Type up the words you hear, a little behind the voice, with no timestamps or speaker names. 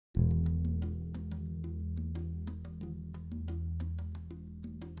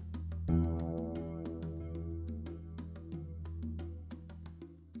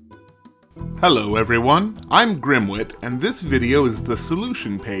Hello everyone, I'm Grimwit, and this video is the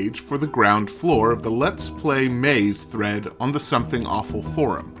solution page for the ground floor of the Let's Play Maze thread on the Something Awful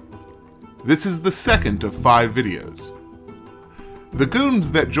forum. This is the second of 5 videos. The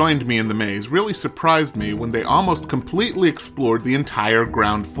goons that joined me in the maze really surprised me when they almost completely explored the entire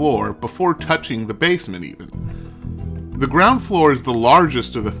ground floor before touching the basement even. The ground floor is the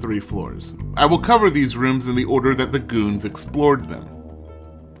largest of the 3 floors. I will cover these rooms in the order that the goons explored them.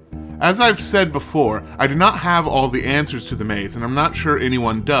 As I've said before, I do not have all the answers to the maze, and I'm not sure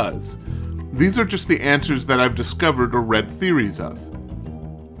anyone does. These are just the answers that I've discovered or read theories of.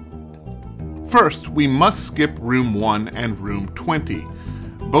 First, we must skip Room 1 and Room 20.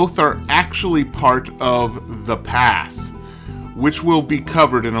 Both are actually part of the path, which will be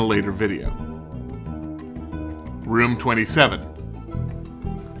covered in a later video. Room 27.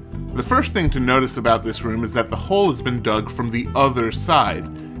 The first thing to notice about this room is that the hole has been dug from the other side,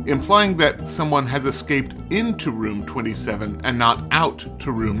 implying that someone has escaped into Room 27 and not out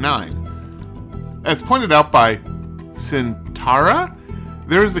to Room 9. As pointed out by Sintara,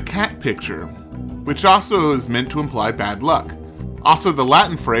 there is a cat picture, which also is meant to imply bad luck. Also, the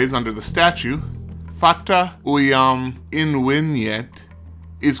Latin phrase under the statue, Fata Uyam Inwiniet,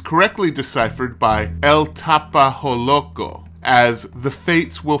 is correctly deciphered by El Tapajoloco as the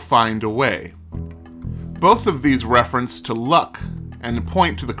fates will find a way. Both of these reference to luck and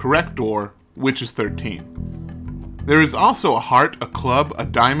point to the correct door, which is 13. There is also a heart, a club, a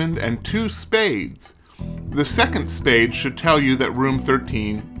diamond, and 2 spades. The second spade should tell you that room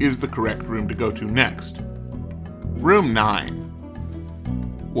 13 is the correct room to go to next. Room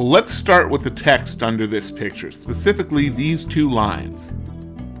 9. Well, let's start with the text under this picture, specifically these 2 lines.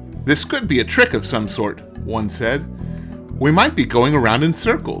 "This could be a trick of some sort," one said. "We might be going around in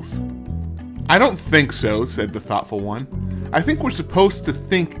circles." "I don't think so," said the thoughtful one. "I think we're supposed to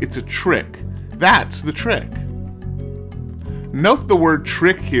think it's a trick. That's the trick." Note the word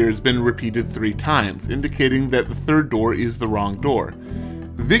trick here has been repeated 3 times, indicating that the third door is the wrong door.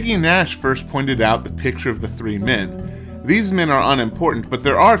 Viggy Nash first pointed out the picture of the 3 men. These men are unimportant, but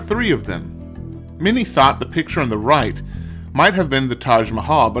there are 3 of them. Many thought the picture on the right might have been the Taj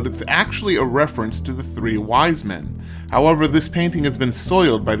Mahal, but it's actually a reference to the 3 wise men. However, this painting has been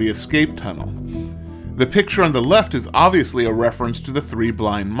soiled by the escape tunnel. The picture on the left is obviously a reference to the 3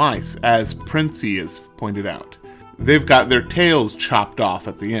 blind mice, as Princey has pointed out. They've got their tails chopped off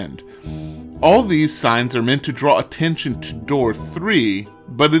at the end. All these signs are meant to draw attention to door 3,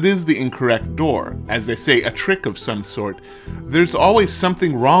 but it is the incorrect door. As they say, a trick of some sort. There's always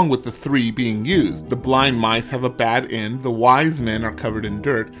something wrong with the 3 being used. The blind mice have a bad end, the wise men are covered in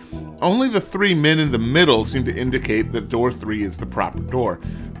dirt. Only the 3 men in the middle seem to indicate that door 3 is the proper door.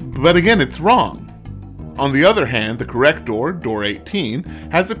 But again, it's wrong. On the other hand, the correct door, door 18,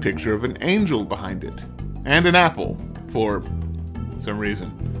 has a picture of an angel behind it. And an apple, for some reason.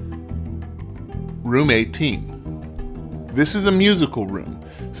 Room 18. This is a musical room,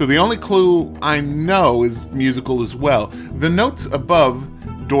 so the only clue I know is musical as well. The notes above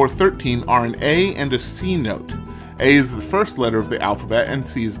door 13 are an A and a C note. A is the first letter of the alphabet and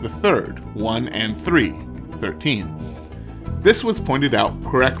C is the third, 1 and 3, 13. This was pointed out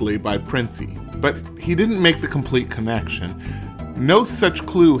correctly by Princey, but he didn't make the complete connection. No such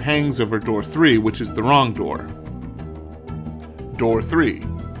clue hangs over door 3, which is the wrong door. Door 3.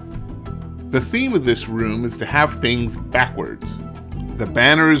 The theme of this room is to have things backwards. The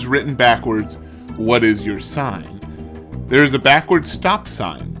banner is written backwards, "What is your sign?" There is a backwards stop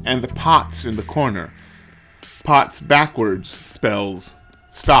sign, and the pots in the corner. Pots backwards spells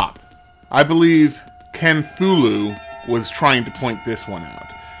stop. I believe Cthulhu was trying to point this one out.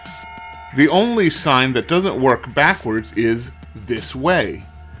 The only sign that doesn't work backwards is "this way,"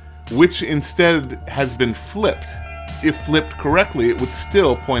 which instead has been flipped. If flipped correctly, it would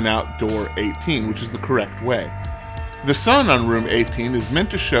still point out door 18, which is the correct way. The sun on room 18 is meant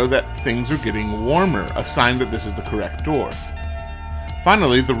to show that things are getting warmer, a sign that this is the correct door.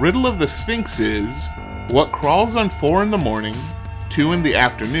 Finally, the riddle of the Sphinx is, what crawls on 4 in the morning, 2 in the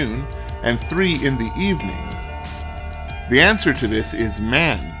afternoon, and 3 in the evening? The answer to this is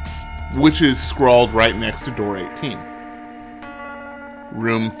man, which is scrawled right next to door 18.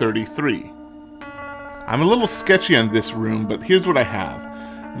 Room 33. I'm a little sketchy on this room, but here's what I have.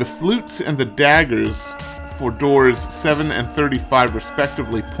 The flutes and the daggers for doors 7 and 35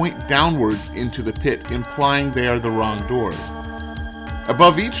 respectively point downwards into the pit, implying they are the wrong doors.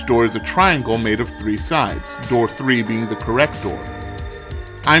 Above each door is a triangle made of 3 sides, door 3 being the correct door.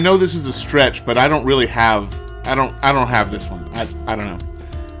 I know this is a stretch, but I don't have this one. I don't know.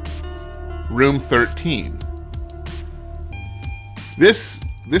 Room 13. This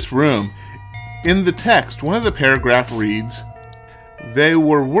room In the text, one of the paragraphs reads, "They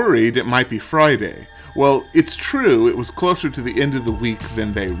were worried it might be Friday. Well, it's true it was closer to the end of the week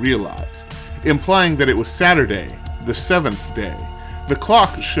than they realized, implying that it was Saturday, the 7th day. The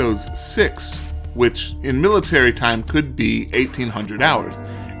clock shows 6, which in military time could be 1800 hours.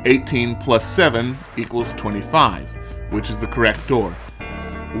 18 plus 7 equals 25, which is the correct door."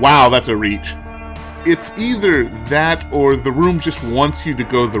 Wow, that's a reach. It's either that or the room just wants you to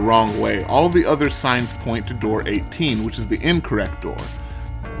go the wrong way. All the other signs point to door 18, which is the incorrect door.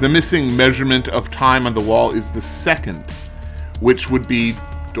 The missing measurement of time on the wall is the second, which would be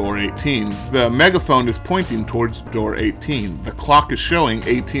door 18. The megaphone is pointing towards door 18. The clock is showing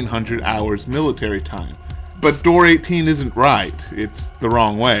 1800 hours military time. But door 18 isn't right. It's the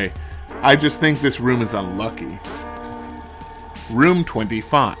wrong way. I just think this room is unlucky. Room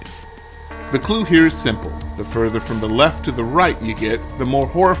 25. The clue here is simple. The further from the left to the right you get, the more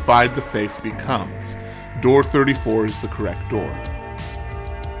horrified the face becomes. Door 34 is the correct door.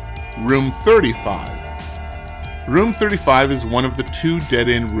 Room 35. Room 35 is one of the 2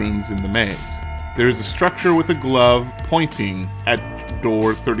 dead-end rooms in the maze. There is a structure with a glove pointing at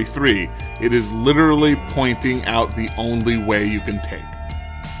door 33. It is literally pointing out the only way you can take.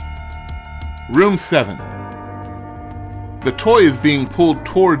 Room 7. The toy is being pulled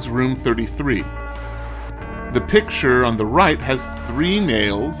towards room 33. The picture on the right has 3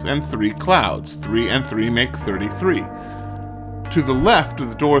 nails and 3 clouds. 3 and 3 make 33. To the left of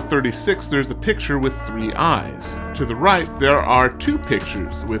the door 36, there's a picture with 3 eyes. To the right, there are 2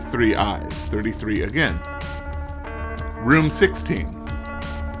 pictures with 3 eyes. 33 again. Room 16.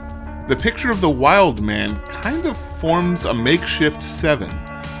 The picture of the wild man kind of forms a makeshift 7.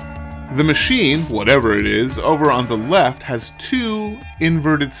 The machine, whatever it is, over on the left has 2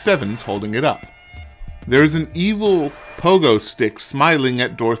 inverted 7s holding it up. There's an evil pogo stick smiling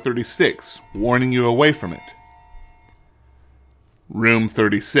at door 36, warning you away from it. Room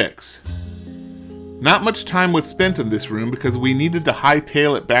 36. Not much time was spent in this room because we needed to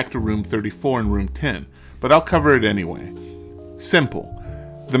hightail it back to room 34 and room 10, but I'll cover it anyway. Simple.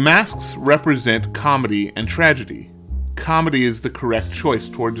 The masks represent comedy and tragedy. Comedy is the correct choice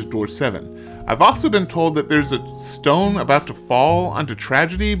towards door 7. I've also been told that there's a stone about to fall onto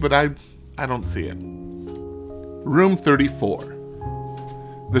tragedy, but I don't see it. Room 34.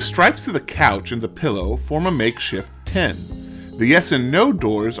 The stripes of the couch and the pillow form a makeshift 10. The yes and no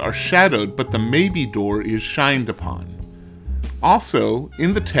doors are shadowed, but the maybe door is shined upon. Also,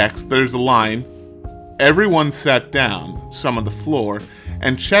 in the text, there's a line, "Everyone sat down, some on the floor,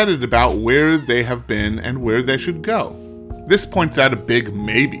 and chatted about where they have been and where they should go." This points out a big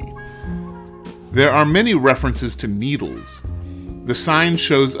maybe. There are many references to needles. The sign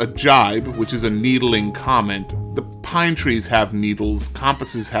shows a jibe, which is a needling comment. The pine trees have needles,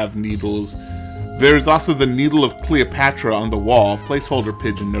 compasses have needles. There's also the needle of Cleopatra on the wall, placeholder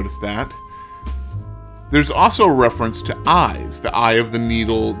pigeon, notice that. There's also a reference to eyes, the eye of the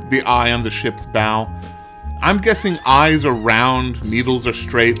needle, the eye on the ship's bow. I'm guessing eyes are round, needles are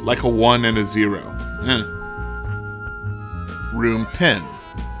straight, like a 1 and a 0. Room 10.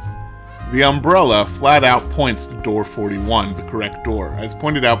 The umbrella flat out points to door 41, the correct door, as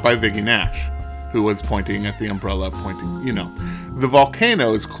pointed out by Viggy Nash, who was pointing at the umbrella, pointing, you know. The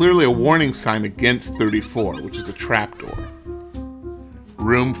volcano is clearly a warning sign against 34, which is a trapdoor.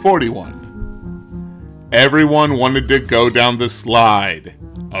 Room 41. Everyone wanted to go down the slide.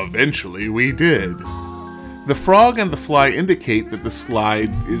 Eventually we did. The frog and the fly indicate that the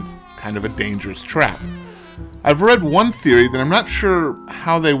slide is kind of a dangerous trap. I've read one theory that I'm not sure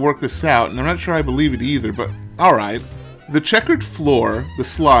how they work this out, and I'm not sure I believe it either, but alright. The checkered floor, the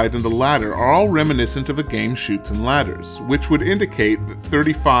slide, and the ladder are all reminiscent of a game Chutes and Ladders, which would indicate that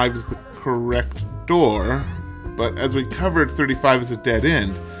 35 is the correct door, but as we covered, 35 is a dead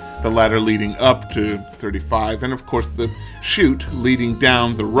end, the ladder leading up to 35, and of course the chute leading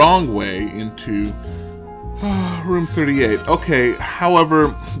down the wrong way into room 38. Okay,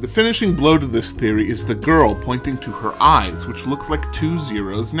 however, the finishing blow to this theory is the girl pointing to her eyes, which looks like 2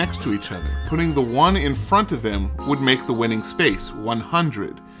 zeros next to each other. Putting the 1 in front of them would make the winning space,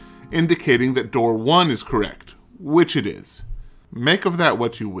 100, indicating that door 1 is correct, which it is. Make of that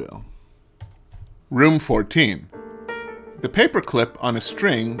what you will. Room 14. The paperclip on a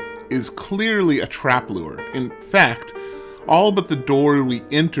string is clearly a trap lure. In fact, all but the door we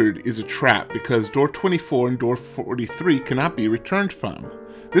entered is a trap because door 24 and door 43 cannot be returned from.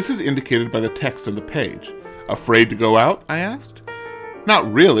 This is indicated by the text on the page. Afraid to go out? I asked.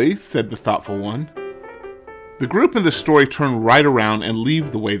 Not really, said the thoughtful one. The group in the story turn right around and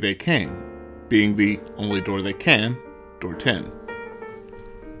leave the way they came, being the only door they can, door 10.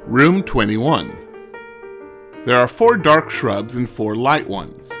 Room 21. There are 4 dark shrubs and 4 light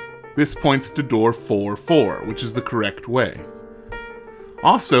ones. This points to door 44, which is the correct way.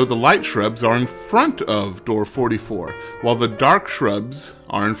 Also, the light shrubs are in front of door 44, while the dark shrubs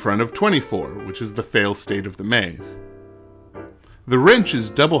are in front of 24, which is the fail state of the maze. The wrench is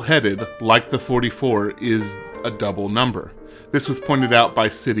double-headed, like the 44 is a double number. This was pointed out by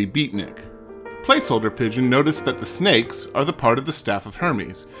City Beatnik. Placeholder Pigeon noticed that the snakes are the part of the Staff of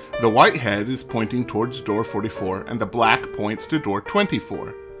Hermes. The white head is pointing towards door 44, and the black points to door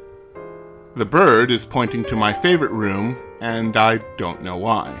 24. The bird is pointing to my favorite room, and I don't know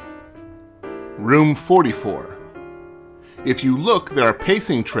why. Room 44. If you look, there are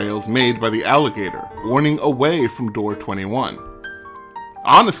pacing trails made by the alligator, warning away from door 21.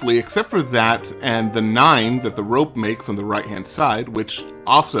 Honestly, except for that and the 9 that the rope makes on the right-hand side, which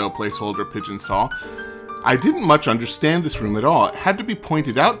also Placeholder Pigeon saw, I didn't much understand this room at all. It had to be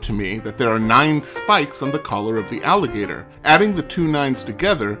pointed out to me that there are 9 spikes on the collar of the alligator, adding the 2 9s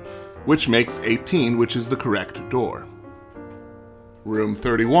together, which makes 18, which is the correct door. Room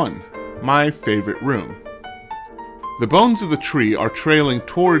 31. My favorite room. The bones of the tree are trailing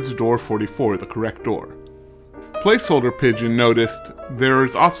towards door 44, the correct door. Placeholder Pigeon noticed there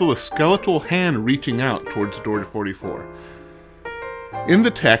is also a skeletal hand reaching out towards door 44. In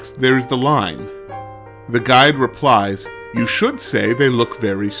the text, there is the line. The guide replies, "You should say they look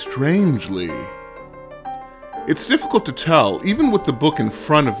very strangely." It's difficult to tell, even with the book in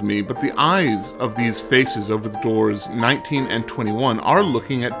front of me, but the eyes of these faces over the doors 19 and 21 are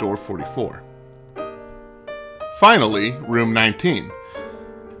looking at door 44. Finally, room 19.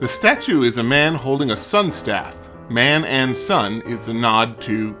 The statue is a man holding a sun staff. Man and Sun is a nod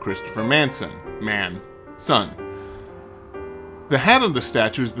to Christopher Manson. Man, Sun. The hat on the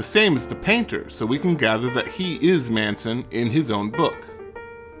statue is the same as the painter, so we can gather that he is Manson in his own book.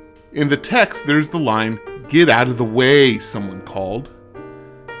 In the text, there's the line, "Get out of the way," someone called.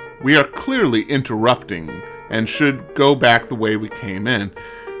 We are clearly interrupting and should go back the way we came in,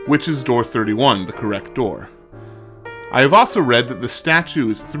 which is door 31, the correct door. I have also read that the statue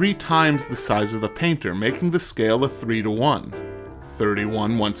is 3 times the size of the painter, making the scale a 3-to-1.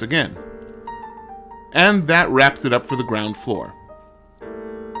 31 once again. And that wraps it up for the ground floor.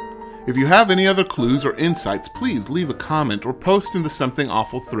 If you have any other clues or insights, please leave a comment or post in the Something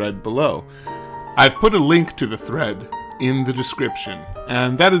Awful thread below. I've put a link to the thread in the description.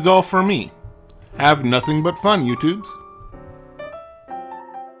 And that is all for me. Have nothing but fun, YouTubes.